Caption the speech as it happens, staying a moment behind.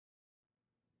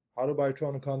How to buy a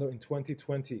Toronto condo in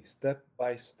 2020, step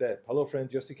by step. Hello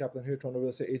friends, Yossi Kaplan here, Toronto real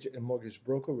estate agent and mortgage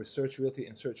broker with Search Realty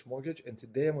and Search Mortgage. And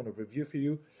today I'm going to review for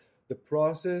you the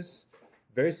process,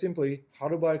 very simply, how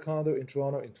to buy a condo in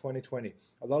Toronto in 2020.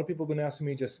 A lot of people have been asking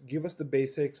me, just give us the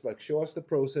basics, like show us the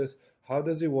process, how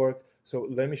does it work? So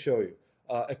let me show you.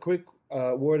 A quick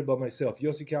word about myself.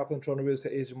 Yossi Kaplan, Toronto real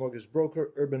estate agent, mortgage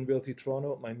broker, Urban Realty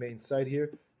Toronto, my main site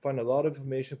here. Find a lot of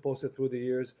information posted through the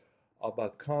years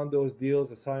about condos, deals,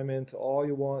 assignments, all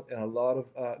you want, and a lot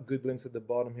of good links at the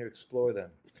bottom here. Explore them.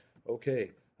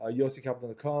 Okay,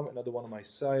 YossiKaplan.com, another one of my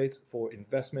sites for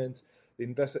investment. The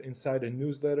Investor Insider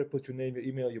newsletter, put your name, your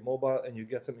email, your mobile, and you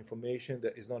get some information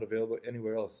that is not available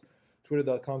anywhere else.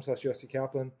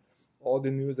 Twitter.com/YossiKaplan. All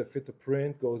the news that fit the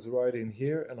print goes right in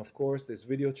here. And of course, this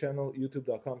video channel,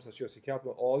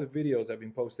 YouTube.com/YossiKaplan. All the videos I've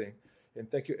been posting. And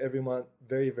thank you everyone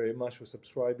very, very much for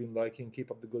subscribing, liking,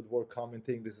 keep up the good work,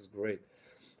 commenting. This is great.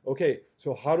 Okay,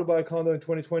 so how to buy a condo in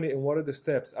 2020 and what are the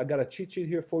steps? I got a cheat sheet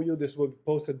here for you. This will be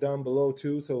posted down below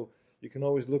too, so you can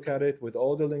always look at it with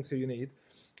all the links that you need.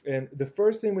 And the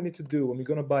first thing we need to do when we're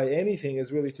going to buy anything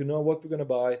is really to know what we're going to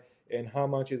buy and how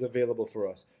much is available for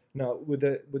us. Now, with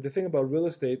the thing about real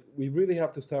estate, we really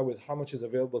have to start with how much is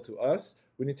available to us.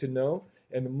 We need to know.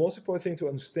 And the most important thing to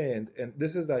understand, and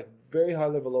this is like very high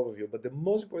level overview, but the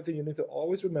most important thing you need to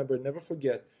always remember, never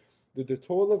forget, that the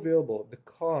total available, the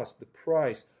cost, the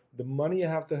price, the money you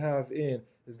have to have in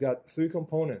has got three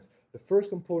components. The first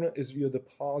component is your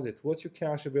deposit. What's your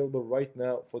cash available right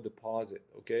now for deposit,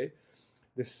 okay?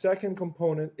 The second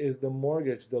component is the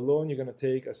mortgage, the loan you're going to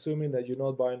take, assuming that you're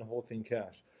not buying the whole thing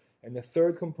cash. And the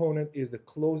third component is the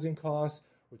closing costs,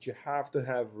 which you have to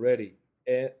have ready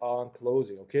on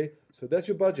closing, okay? So that's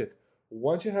your budget.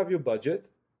 Once you have your budget,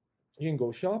 you can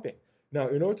go shopping. Now,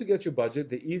 in order to get your budget,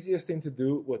 the easiest thing to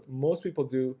do, what most people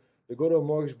do, they go to a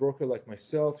mortgage broker like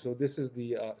myself. So this is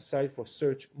the site for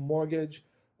Search Mortgage,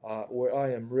 where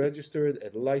I am registered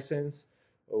and licensed,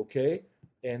 okay?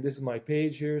 And this is my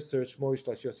page here, Search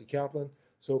Mortgage/Yossi Kaplan.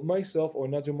 So myself or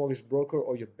another mortgage broker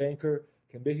or your banker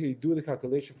can basically do the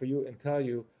calculation for you and tell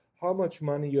you how much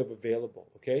money you have available,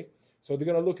 okay? So they're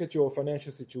going to look at your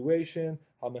financial situation,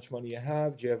 how much money you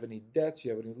have, do you have any debts, do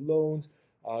you have any loans,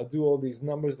 do all these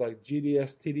numbers like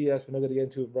GDS, TDS, we're not going to get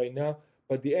into it right now.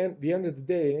 But the end of the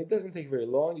day, and it doesn't take very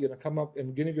long, you're going to come up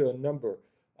and give you a number.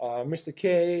 Mr.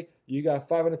 K, you got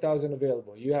 $500,000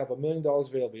 available, you have $1 million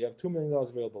available, you have $2 million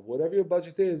available. Whatever your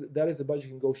budget is, that is the budget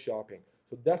you can go shopping.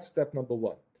 So that's step number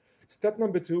one. Step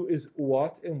number two is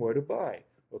what and where to buy.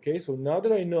 Okay, so now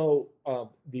that I know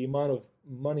the amount of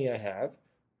money I have,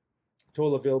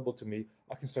 total available to me,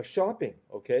 I can start shopping,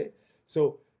 okay?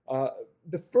 So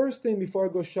the first thing before I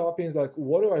go shopping is like,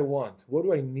 what do I want? What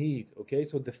do I need, okay?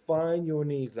 So define your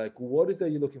needs, like what is that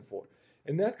you're looking for?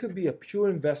 And that could be a pure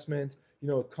investment, you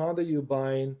know, a condo you're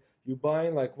buying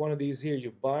like one of these here,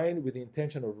 you're buying with the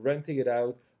intention of renting it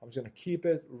out. I'm just gonna keep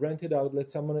it, rent it out, let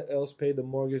someone else pay the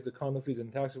mortgage, the condo fees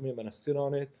and tax for me. I'm gonna sit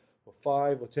on it for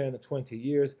 5 or 10 or 20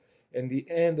 years. And the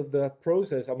end of the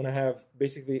process, I'm gonna have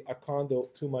basically a condo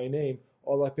to my name.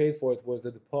 All I paid for it was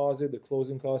the deposit, the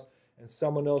closing costs, and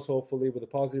someone else hopefully with a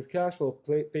positive cash flow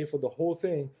pay for the whole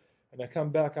thing. And I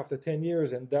come back after 10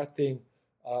 years and that thing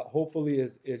hopefully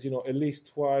is you know, at least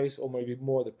twice or maybe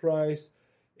more the price.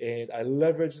 And I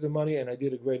leveraged the money and I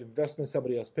did a great investment.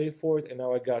 Somebody else paid for it and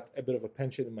now I got a bit of a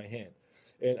pension in my hand.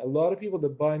 And a lot of people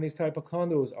that buy these type of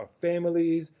condos are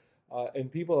families,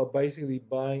 and people are basically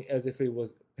buying as if it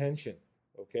was pension,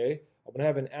 okay? I'm gonna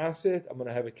have an asset, I'm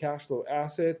gonna have a cash flow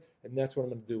asset, and that's what I'm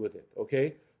gonna do with it,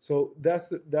 okay? So that's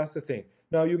the thing.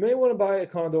 Now, you may wanna buy a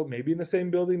condo, maybe in the same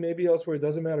building, maybe elsewhere, it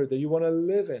doesn't matter, that you wanna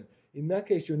live in. In that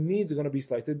case, your needs are gonna be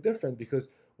slightly different because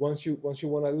once you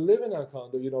wanna live in a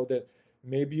condo, you know that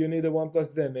maybe you need a 1+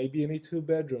 den, maybe you need 2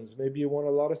 bedrooms, maybe you want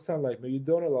a lot of sunlight, maybe you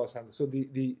don't have a lot of sunlight. So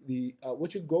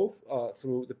what you go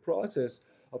through the process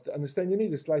of to understand your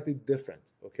needs is slightly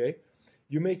different, okay?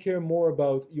 You may care more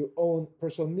about your own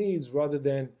personal needs rather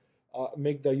than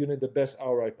make the unit the best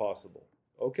ROI possible,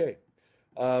 okay?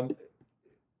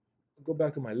 Go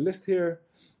back to my list here.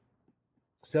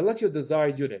 Select your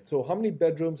desired unit. So how many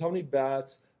bedrooms, how many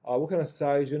baths, what kind of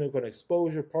size unit, what kind of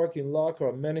exposure, parking lot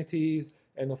or amenities,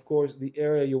 and of course the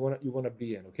area you want to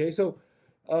be in, okay? So,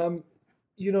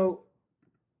 you know,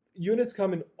 units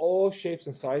come in all shapes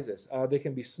and sizes. They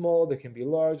can be small, they can be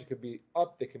large, they can be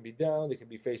up, they can be down, they can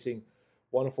be facing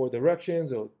 1 or 4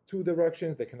 directions or 2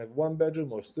 directions. They can have 1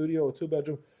 bedroom or studio or 2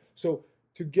 bedroom. So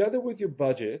together with your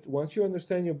budget, once you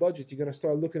understand your budget, you're going to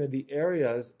start looking at the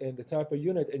areas and the type of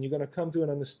unit, and you're going to come to an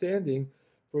understanding.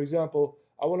 For example,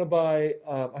 I want to buy,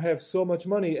 I have so much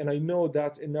money and I know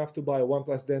that's enough to buy a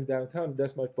 1+Den downtown.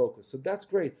 That's my focus. So that's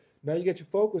great. Now you get your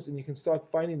focus and you can start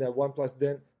finding that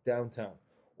 1+Den downtown.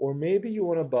 Or maybe you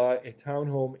want to buy a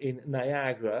townhome in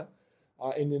Niagara.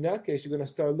 And in that case, you're going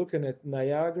to start looking at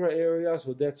Niagara area.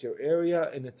 So that's your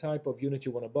area and the type of unit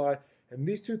you want to buy. And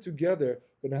these two together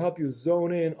are going to help you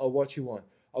zone in on what you want.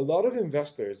 A lot of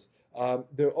investors,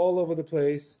 they're all over the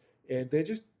place and they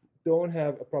just don't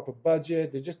have a proper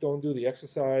budget. They just don't do the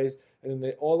exercise, and then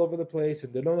they're all over the place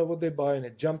and they don't know what they buy and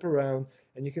they jump around.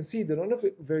 And you can see they don't have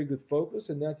a very good focus,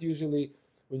 and that usually,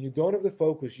 when you don't have the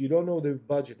focus, you don't know the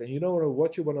budget and you don't know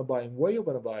what you want to buy and where you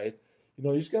want to buy it,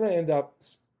 you're just going to end up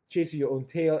chasing your own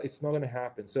tail. It's not going to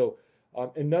happen. So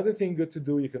another thing good to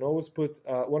do, you can always put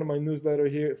one of my newsletter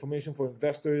here, information for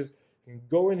investors. You can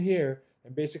go in here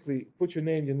and basically put your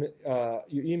name, your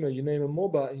email, your name and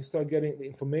mobile, and you start getting the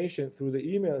information through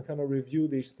the email and kind of review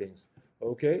these things,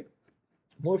 okay?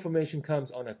 More information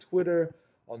comes on a Twitter,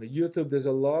 on the YouTube. There's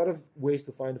a lot of ways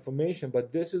to find information,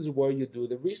 but this is where you do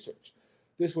the research.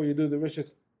 This is where you do the research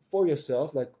for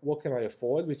yourself, like what can I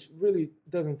afford, which really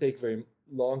doesn't take very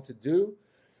long to do.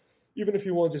 Even if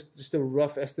you want just a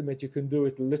rough estimate, you can do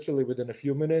it literally within a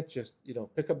few minutes. Just,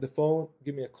 pick up the phone,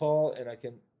 give me a call, and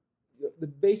the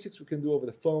basics we can do over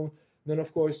the phone. Then,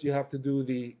 of course, you have to do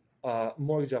the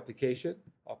mortgage application,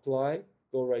 apply,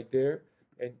 go right there,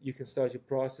 and you can start your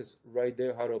process right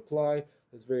there, how to apply.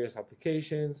 There's various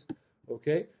applications,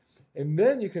 okay? And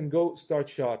then you can go start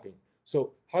shopping.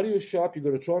 So how do you shop? You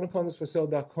go to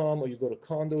TorontoCondosForSale.com, or you go to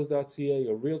Condos.ca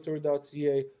or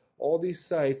Realtor.ca. All these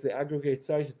sites, they aggregate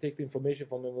sites to take the information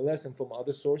from MLS and from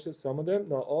other sources, some of them,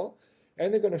 not all,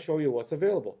 and they're going to show you what's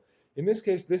available. In this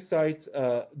case, this site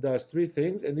does three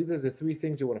things, and these are the three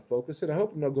things you want to focus on. I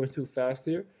hope I'm not going too fast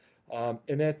here.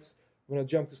 And that's, I'm going to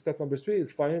jump to step number 3,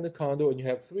 is finding the condo, and you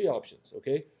have 3 options,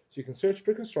 okay? So you can search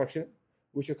pre-construction,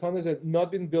 which are condos that have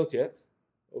not been built yet,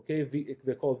 okay?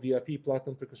 They're called VIP,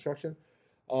 Platinum Pre-Construction.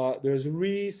 There's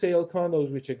resale condos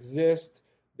which exist.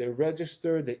 They're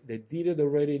registered, they're deeded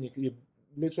already, and you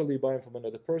literally buy them from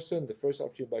another person. The first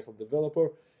option you buy from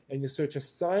developer, and you search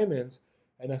assignments.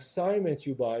 An assignment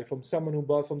you buy from someone who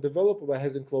bought from developer but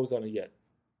hasn't closed on it yet.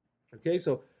 Okay,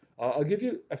 so I'll give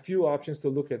you a few options to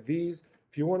look at these.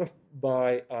 If you want to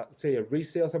buy, say, a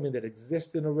resale, something that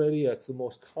existed already, it's the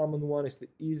most common one, it's the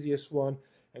easiest one,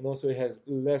 and also it has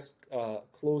less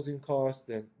closing costs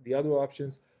than the other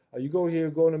options. You go here,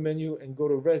 go on the menu, and go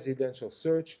to residential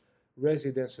search.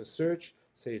 Residential search,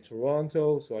 say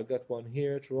Toronto. So I got one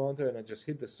here, Toronto, and I just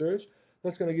hit the search.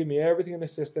 That's going to give me everything in the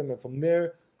system, and from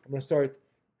there, I'm going to start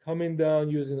coming down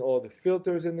using all the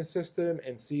filters in the system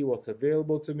and see what's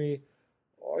available to me.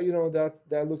 Or,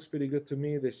 that looks pretty good to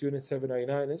me, this unit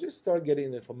 799, and just start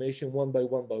getting information one by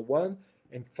one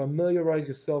and familiarize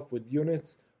yourself with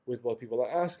units, with what people are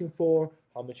asking for,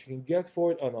 how much you can get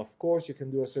for it, and of course you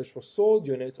can do a search for sold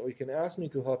units, or you can ask me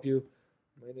to help you.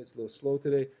 It's a little slow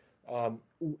today.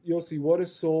 You'll see what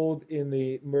is sold in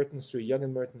the Merton Street, Yonge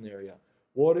and Merton area.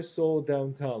 What is sold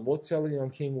downtown? What's selling on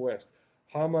King West?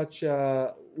 How much,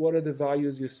 what are the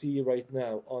values you see right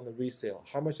now on the resale?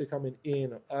 How much are coming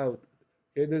in or out?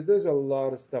 Okay, there's a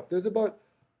lot of stuff. There's about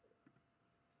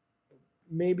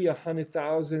maybe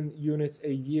 100,000 units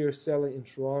a year selling in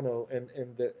Toronto and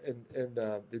the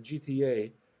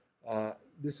GTA.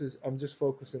 I'm just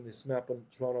focusing this map on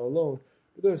Toronto alone.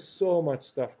 But there's so much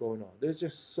stuff going on. There's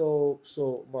just so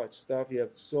much stuff. You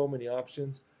have so many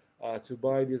options to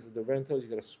buy. These are the rentals. You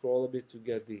got to scroll a bit to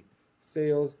get the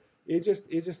sales. It's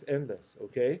just endless,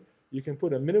 okay? You can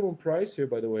put a minimum price here,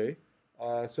 by the way.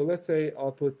 So let's say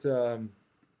I'll put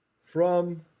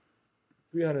from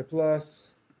 300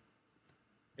 plus,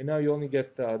 and now you only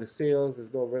get the sales.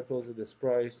 There's no rentals at this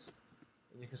price,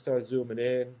 and you can start zooming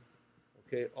in,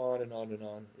 okay? On and on and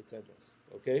on. It's endless,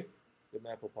 okay? The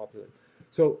map will populate.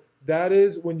 So that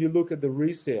is when you look at the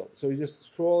resale. So you just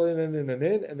scroll in,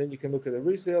 and then you can look at the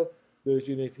resale. There's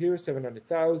unit here,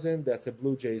 700,000. That's a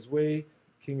Blue Jays Way.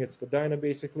 King at Spadina,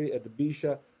 basically, at the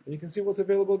Bisha, and you can see what's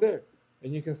available there,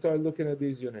 and you can start looking at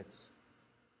these units.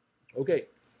 Okay,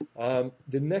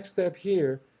 the next step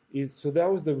here is, so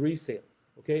that was the resale,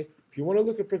 okay? If you want to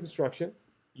look at pre-construction,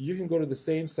 you can go to the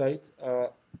same site,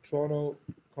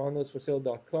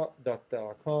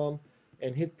 TorontoCondosForSale.com,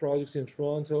 and hit projects in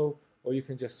Toronto, or you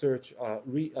can just search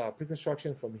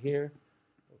pre-construction from here,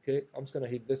 okay? I'm just going to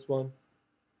hit this one,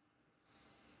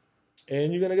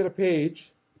 and you're going to get a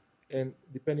page. And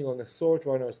depending on the sort,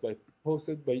 right now it's by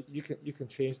posted, but you can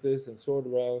change this and sort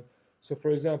around. So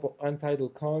for example,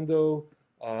 untitled condo,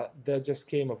 that just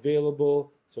came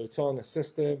available. So it's on the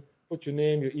system. Put your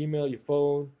name, your email, your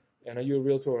phone, and are you a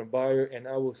realtor or a buyer, and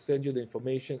I will send you the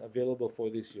information available for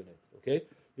this unit, okay?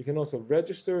 You can also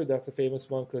register. That's a famous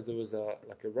one because there was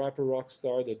like a rapper rock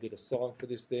star that did a song for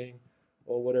this thing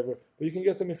or whatever. But you can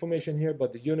get some information here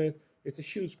about the unit. It's a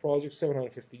huge project,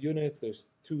 750 units. There's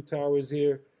 2 towers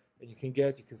here, and you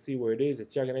can see where it is.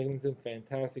 It's Young and Eglinton,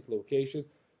 fantastic location.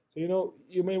 So, you know,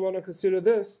 you may want to consider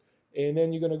this, and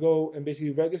then you're going to go and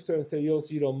basically register and say,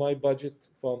 Yossi, you know, my budget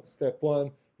from step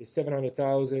 1 is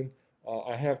 700,000.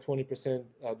 I have 20%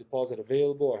 deposit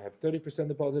available. I have 30%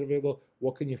 deposit available.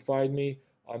 What can you find me?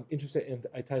 I'm interested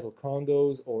in title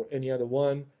condos or any other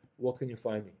one. What can you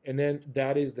find me? And then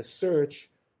that is the search,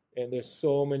 and there's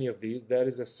so many of these. That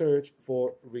is a search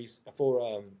for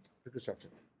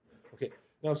reconstruction. Okay.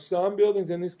 Now, some buildings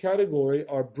in this category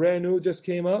are brand new, just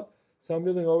came up. Some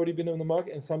buildings already been on the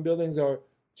market, and some buildings are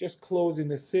just closing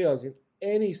the sales. In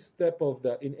any step of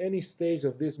that, in any stage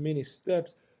of these many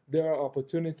steps, there are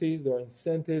opportunities, there are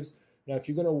incentives. Now, if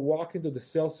you're going to walk into the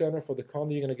sales center for the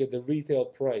condo, you're going to get the retail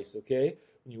price, okay?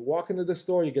 When you walk into the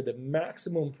store, you get the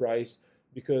maximum price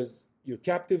because your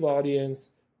captive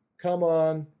audience, come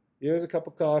on, here's a cup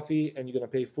of coffee, and you're going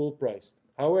to pay full price.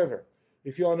 However,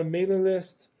 if you're on a mailing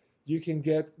list, you can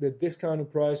get the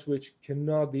discounted price, which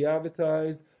cannot be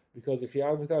advertised, because if you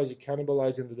advertise, you're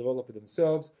cannibalizing the developer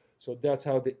themselves. So that's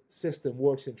how the system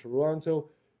works in Toronto.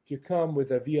 If you come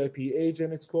with a VIP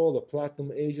agent, it's called a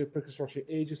platinum agent, pre-construction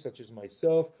agent, such as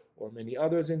myself or many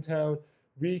others in town,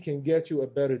 we can get you a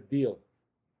better deal.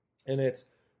 And it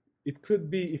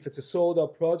could be, if it's a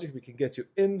sold-out project, we can get you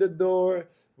in the door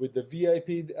with the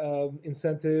VIP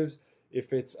incentives.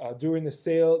 If it's during the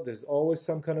sale, there's always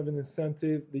some kind of an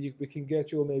incentive that we can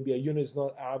get you. Or maybe a unit is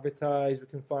not advertised, we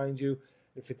can find you.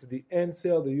 If it's the end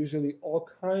sale, there are usually all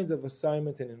kinds of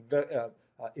assignments and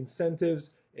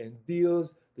incentives and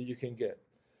deals that you can get.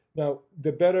 Now,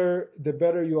 the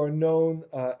better you are known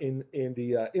in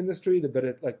the industry, the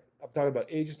better, like I'm talking about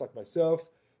agents like myself,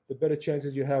 the better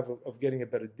chances you have of getting a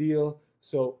better deal.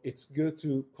 So it's good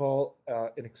to call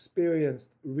an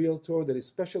experienced realtor that is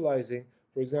specializing,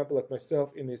 for example, like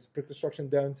myself, in this pre-construction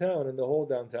downtown and the whole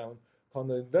downtown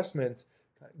condo investment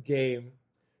game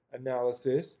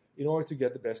analysis in order to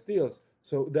get the best deals.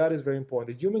 So that is very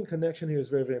important. The human connection here is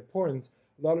very, very important.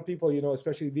 A lot of people, you know,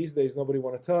 especially these days, nobody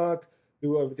want to talk,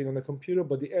 do everything on the computer.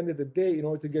 But at the end of the day, in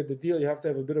order to get the deal, you have to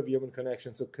have a bit of human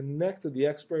connection. So connect to the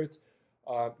expert.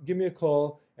 Give me a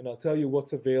call, and I'll tell you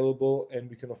what's available. And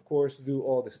we can, of course, do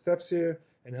all the steps here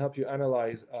and help you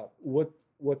analyze what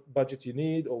budget you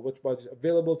need or which budget is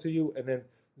available to you, and then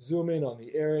zoom in on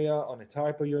the area, on a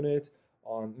type of unit,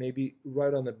 on maybe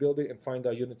right on the building, and find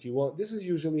out unit you want. This is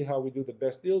usually how we do the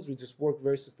best deals. We just work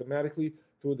very systematically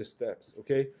through the steps,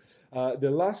 okay? The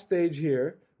last stage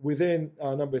here, within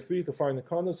number 3, to find the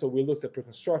condo. So we looked at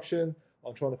pre-construction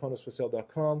on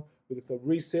TorontoCondosForSale.com. We looked at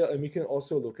resale, and we can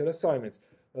also look at assignments.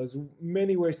 There's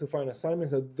many ways to find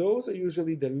assignments, and those are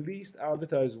usually the least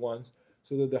advertised ones,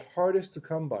 so they're the hardest to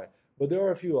come by. But there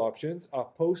are a few options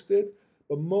posted,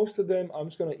 but most of them, I'm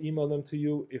just going to email them to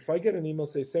you. If I get an email,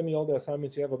 say, send me all the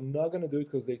assignments you have, I'm not going to do it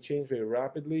because they change very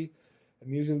rapidly. And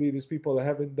usually these people that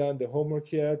haven't done the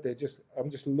homework yet, I'm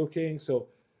just looking. So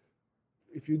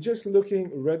if you're just looking,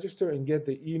 register and get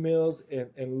the emails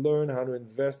and learn how to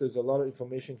invest. There's a lot of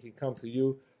information can come to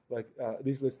you, like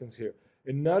these listings here.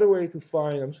 Another way to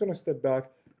find, I'm just going to step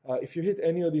back. If you hit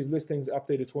any of these listings,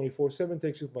 updated 24/7,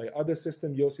 takes you to my other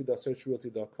system,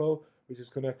 yossi.searchrealty.co, which is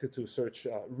connected to Search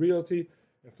Realty.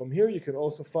 And from here, you can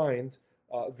also find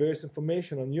various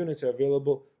information on units that are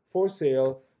available for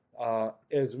sale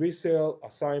as resale,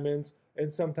 assignments,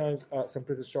 and sometimes some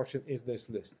pre-construction is this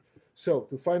list. So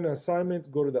to find an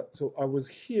assignment, go to that. So I was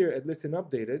here at List and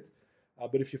Updated,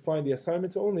 but if you find the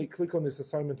assignments only, click on this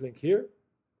assignment link here.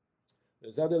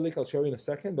 There's other link I'll show you in a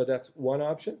second, but that's one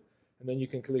option. And then you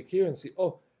can click here and see,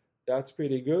 oh, that's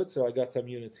pretty good. So I got some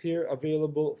units here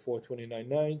available for $29.9,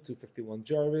 251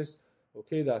 Jarvis.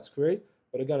 Okay, that's great.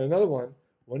 But I got another one.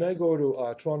 When I go to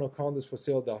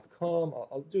TorontoCondosForSale.com,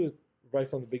 I'll do it right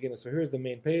from the beginning. So here's the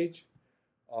main page.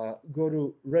 Go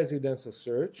to residential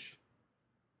search.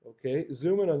 Okay,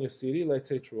 zoom in on your city, let's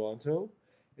say Toronto.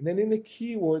 And then in the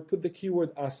keyword, put the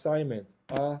keyword assignment.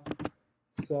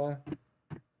 Assignment.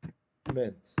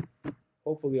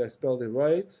 Hopefully I spelled it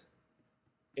right.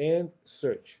 And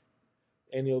search.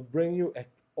 And it'll bring you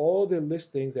all the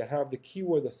listings that have the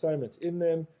keyword assignments in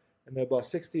them. And there are about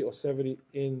 60 or 70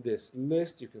 in this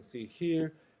list. You can see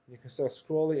here. You can start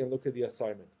scrolling and look at the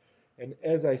assignments. And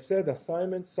as I said,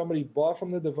 assignments, somebody bought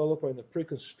from the developer in the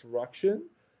pre-construction,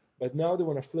 but now they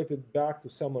want to flip it back to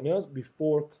someone else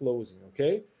before closing,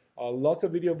 okay? Lots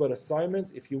of video about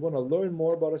assignments. If you want to learn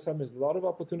more about assignments, a lot of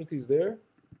opportunities there.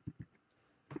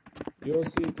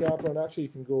 Yossi Kaplan. Actually, you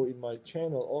can go in my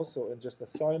channel also and just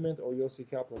assignment or Yossi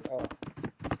Kaplan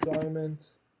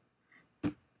assignment.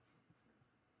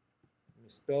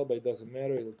 Misspelled, but it doesn't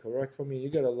matter. It'll correct for me. You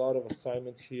get a lot of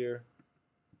assignment here.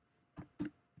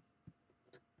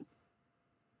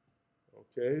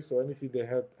 Okay, so anything they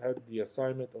had the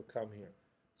assignment will come here.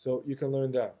 So you can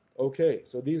learn that. Okay,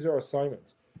 so these are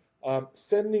assignments.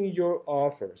 Sending your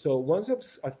offer. So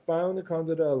once I found a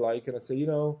condo that I like and I say, you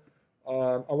know,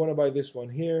 I want to buy this one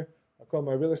here. I call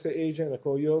my real estate agent. I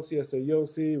call Yossi. I say,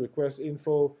 Yossi, request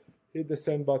info. Hit the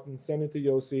send button. Send it to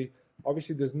Yossi.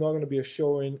 Obviously, there's not going to be a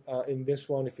showing in this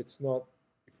one if it's not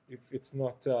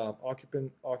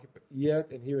occupant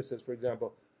yet. And here it says, for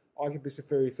example, occupancy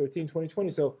February 13, 2020.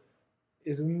 So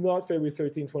it's not February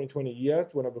 13, 2020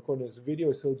 yet. When I'm recording this video,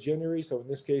 it's still January. So in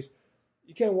this case,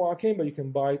 you can't walk in, but you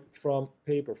can buy it from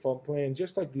paper, from plan,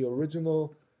 just like the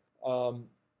original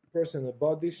person that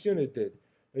bought this unit did.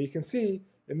 Now you can see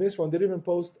in this one, they didn't even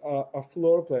post a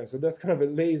floor plan. So that's kind of a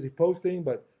lazy posting,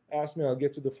 but ask me, I'll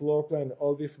get to the floor plan,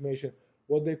 all the information,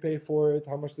 what they pay for it,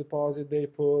 how much deposit they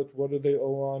put, what do they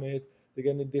owe on it, they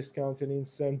get any discounts, any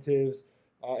incentives,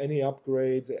 any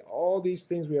upgrades, all these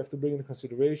things we have to bring into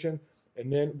consideration,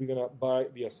 and then we're gonna buy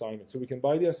the assignment. So we can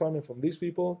buy the assignment from these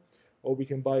people, or we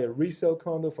can buy a resale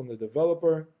condo from the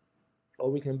developer, or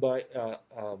we can buy,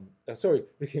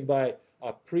 we can buy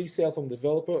a pre-sale from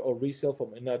developer or resale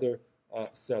from another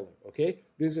seller, okay?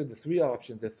 These are the three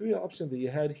options. The three options that you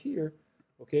had here,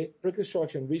 okay,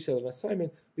 pre-construction, resale, and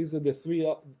assignment. These are the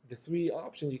three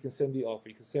options you can send the offer.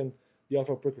 You can send the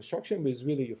offer of pre-construction, which is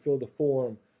really you fill the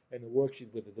form and the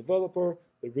worksheet with the developer.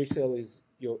 The resale is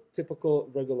your typical,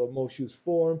 regular, most used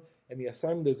form. And the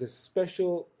assignment, there's a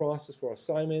special process for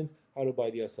assignment, how to buy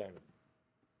the assignment.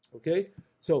 Okay,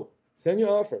 so send your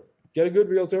offer. Get a good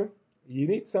realtor. You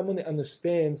need someone that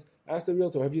understands. Ask the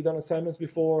realtor, have you done assignments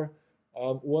before?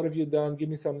 What have you done? Give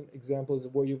me some examples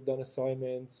of where you've done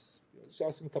assignments. Just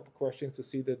ask them a couple questions to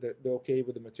see that they're okay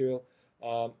with the material.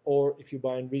 Or if you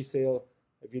buy in resale,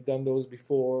 have you done those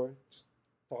before? Just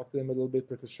talk to them a little bit.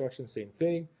 Pre-construction, same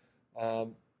thing.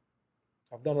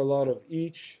 I've done a lot of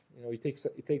each. You know, it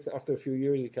takes after a few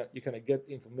years, you kind of get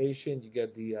the information, you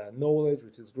get the knowledge,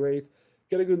 which is great.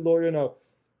 Get a good lawyer. Now,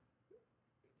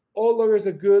 all lawyers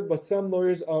are good, but some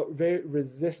lawyers are very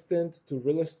resistant to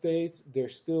real estate. They're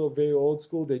still very old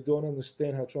school. They don't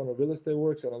understand how Toronto real estate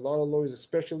works, and a lot of lawyers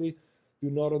especially do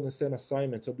not understand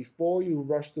assignment. So before you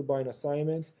rush to buy an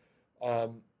assignment,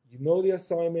 you know the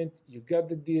assignment, you got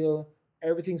the deal,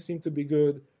 everything seemed to be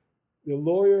good. The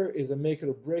lawyer is a make it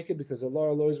or break it, because a lot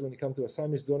of lawyers, when they come to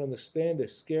assignments, don't understand. They're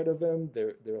scared of them.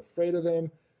 They're afraid of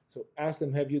them. So ask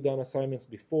them, have you done assignments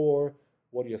before?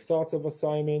 What are your thoughts of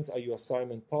assignments? Are you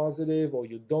assignment positive, or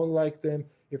you don't like them?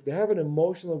 If they have an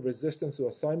emotional resistance to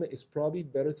assignment, it's probably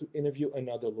better to interview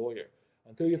another lawyer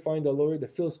until you find a lawyer that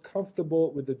feels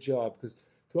comfortable with the job. Because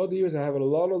throughout the years, I have a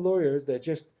lot of lawyers that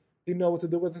just didn't know what to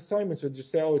do with assignments, or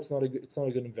just say, oh, it's not a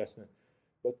good investment.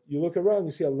 But you look around,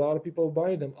 you see a lot of people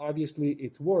buying them. Obviously,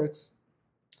 it works.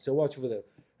 So watch for that.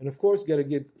 And of course, get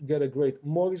a great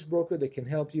mortgage broker that can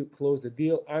help you close the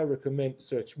deal. I recommend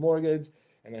Search Mortgage.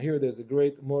 And I hear there's a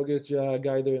great mortgage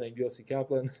guy there named Yossi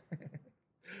Kaplan.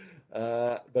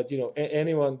 But you know,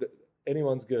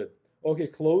 anyone's good. Okay,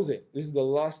 closing. This is the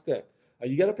last step.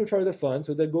 You got to prepare the funds.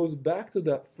 So that goes back to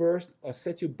that first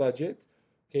set your budget.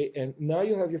 Okay, and now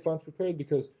you have your funds prepared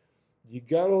because you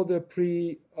got all the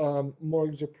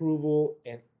pre-mortgage approval,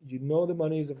 and you know the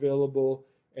money is available,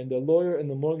 and the lawyer and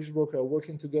the mortgage broker are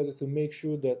working together to make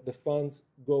sure that the funds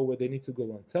go where they need to go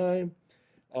on time.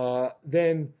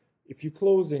 Then if you're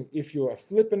closing, if you're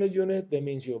flipping a unit, that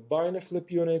means you're buying a flip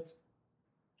unit.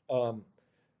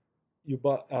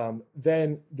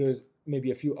 Then there's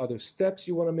maybe a few other steps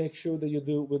you want to make sure that you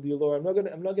do with your lawyer. I'm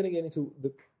not gonna get into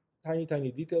the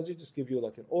tiny details here. Just give you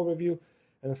like an overview,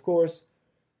 and of course,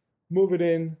 move it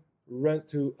in,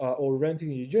 or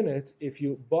renting your unit. If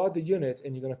you bought the unit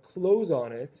and you're gonna close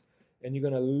on it, and you're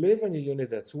gonna live on your unit,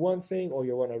 that's one thing. Or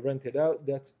you want to rent it out,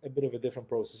 that's a bit of a different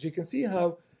process. You can see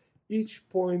how each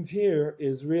point here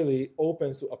is really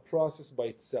opens to a process by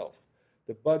itself.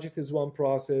 The budget is one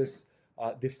process.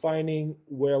 Defining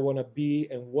where I want to be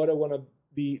and what I want to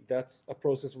be, that's a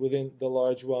process within the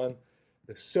large one.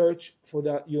 The search for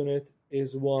that unit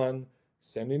is one.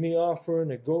 Sending the offer,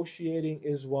 negotiating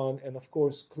is one. And of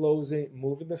course, closing,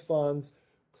 moving the funds,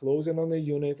 closing on the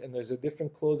unit. And there's a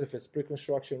different close if it's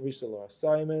pre-construction, resale, or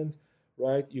assignment,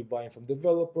 right? You're buying from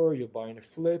developer, you're buying a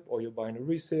flip, or you're buying a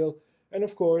resale. And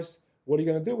of course, what are you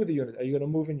going to do with the unit? Are you going to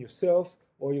move in yourself,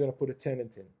 or are you going to put a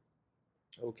tenant in?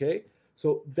 Okay,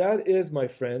 So that is, my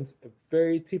friends, a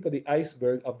very tip of the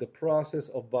iceberg of the process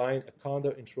of buying a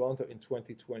condo in Toronto in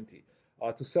 2020.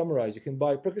 To summarize, you can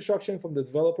buy pre-construction from the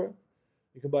developer.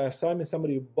 You can buy assignment,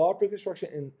 somebody who bought pre-construction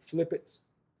and flip it.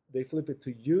 They flip it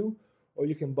to you, or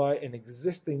you can buy an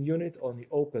existing unit on the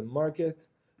open market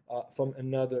from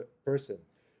another person.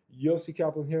 Yossi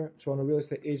Kaplan here, Toronto real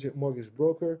estate agent, mortgage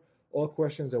broker. All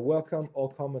questions are welcome. All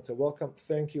comments are welcome.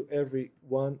 Thank you,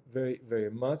 everyone, very,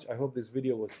 very much. I hope this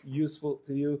video was useful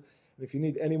to you. And if you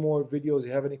need any more videos,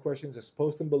 you have any questions, just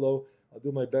post them below. I'll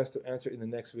do my best to answer in the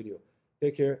next video.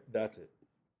 Take care. That's it.